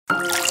The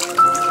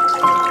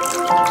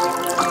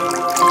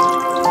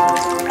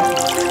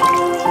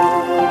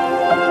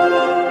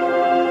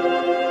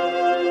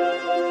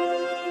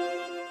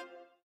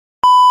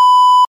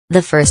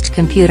first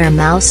computer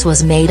mouse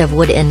was made of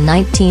wood in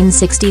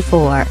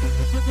 1964.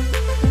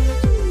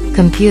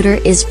 Computer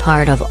is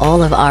part of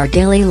all of our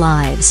daily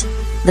lives.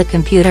 The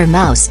computer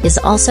mouse is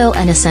also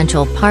an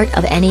essential part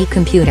of any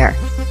computer.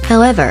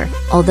 However,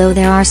 although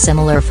there are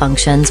similar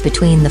functions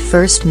between the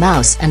first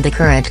mouse and the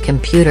current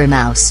computer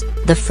mouse,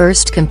 the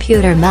first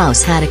computer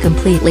mouse had a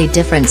completely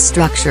different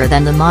structure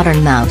than the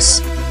modern mouse.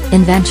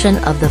 Invention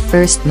of the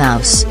first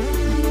mouse.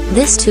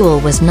 This tool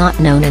was not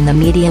known in the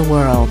media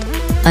world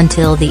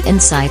until the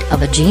insight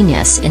of a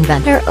genius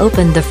inventor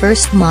opened the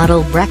first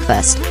model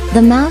breakfast.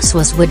 The mouse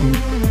was wooden.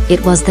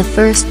 It was the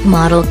first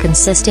model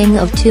consisting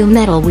of 2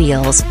 metal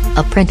wheels,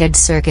 a printed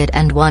circuit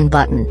and 1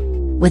 button.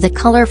 With a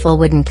colorful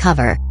wooden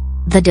cover.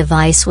 The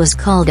device was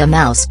called a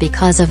mouse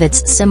because of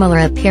its similar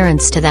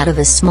appearance to that of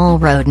a small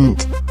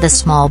rodent. The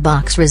small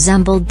box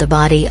resembled the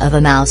body of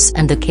a mouse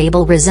and the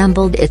cable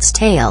resembled its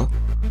tail.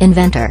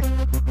 Inventor.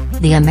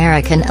 The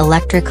American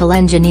electrical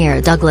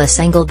engineer Douglas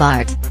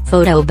Engelbart,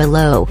 photo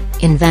below,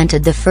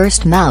 invented the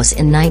first mouse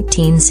in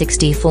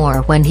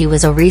 1964 when he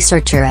was a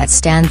researcher at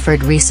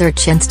Stanford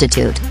Research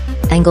Institute.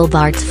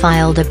 Engelbart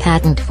filed a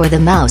patent for the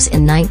mouse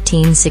in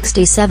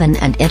 1967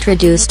 and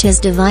introduced his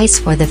device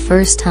for the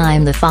first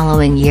time the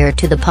following year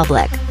to the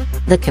public.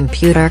 The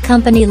computer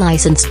company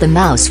licensed the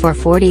mouse for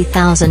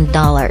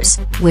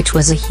 $40,000, which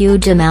was a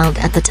huge amount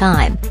at the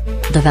time.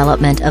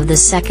 Development of the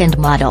second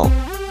model.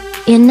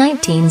 In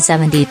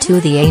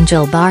 1972 the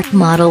Engelbart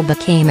model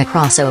became a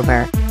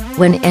crossover,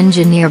 when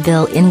engineer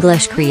Bill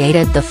English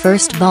created the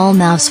first ball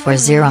mouse for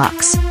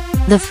Xerox.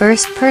 The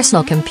first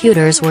personal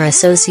computers were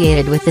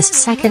associated with this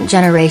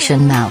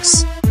second-generation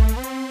mouse.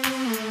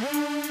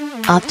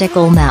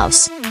 Optical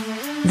mouse.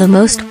 The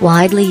most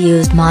widely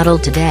used model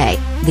today,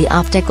 the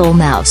optical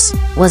mouse,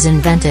 was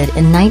invented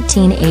in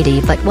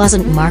 1980 but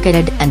wasn't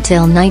marketed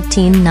until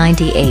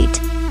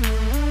 1998.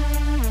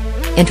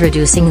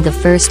 Introducing the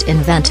first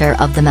inventor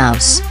of the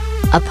mouse.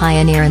 A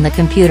pioneer in the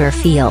computer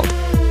field.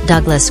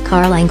 Douglas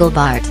Carl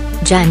Engelbart,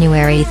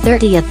 January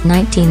 30,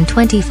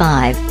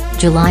 1925,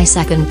 July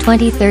 2,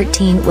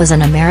 2013 was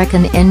an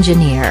American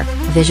engineer,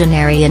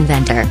 visionary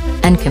inventor,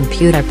 and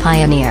computer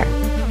pioneer.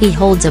 He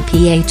holds a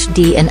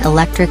Ph.D. in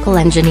electrical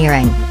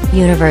engineering,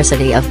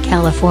 University of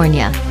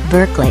California,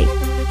 Berkeley.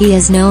 He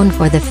is known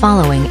for the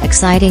following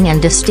exciting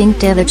and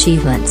distinctive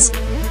achievements.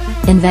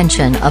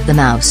 Invention of the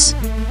mouse.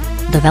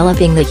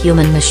 Developing the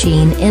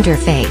human-machine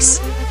interface.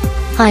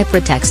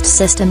 Hypertext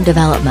system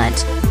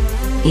development.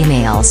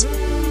 Emails.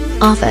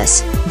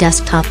 Office,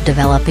 desktop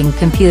developing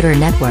computer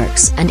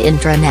networks and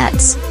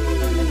intranets.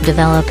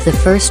 Developed the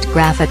first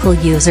graphical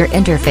user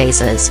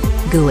interfaces,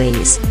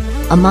 GUIs.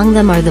 Among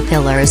them are the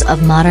pillars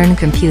of modern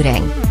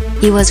computing.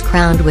 He was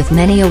crowned with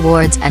many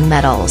awards and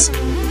medals.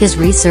 His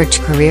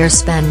research career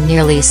spanned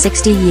nearly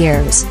 60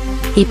 years.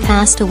 He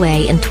passed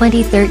away in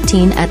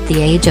 2013 at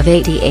the age of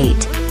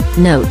 88.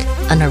 Note,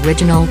 an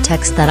original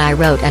text that I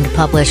wrote and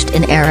published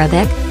in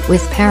Arabic,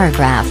 with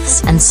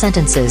paragraphs and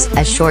sentences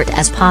as short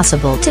as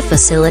possible to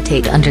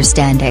facilitate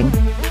understanding.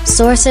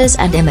 Sources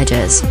and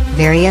images,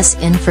 various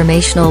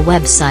informational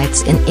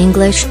websites in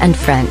English and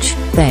French.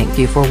 Thank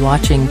you for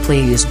watching.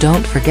 Please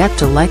don't forget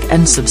to like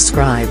and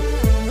subscribe.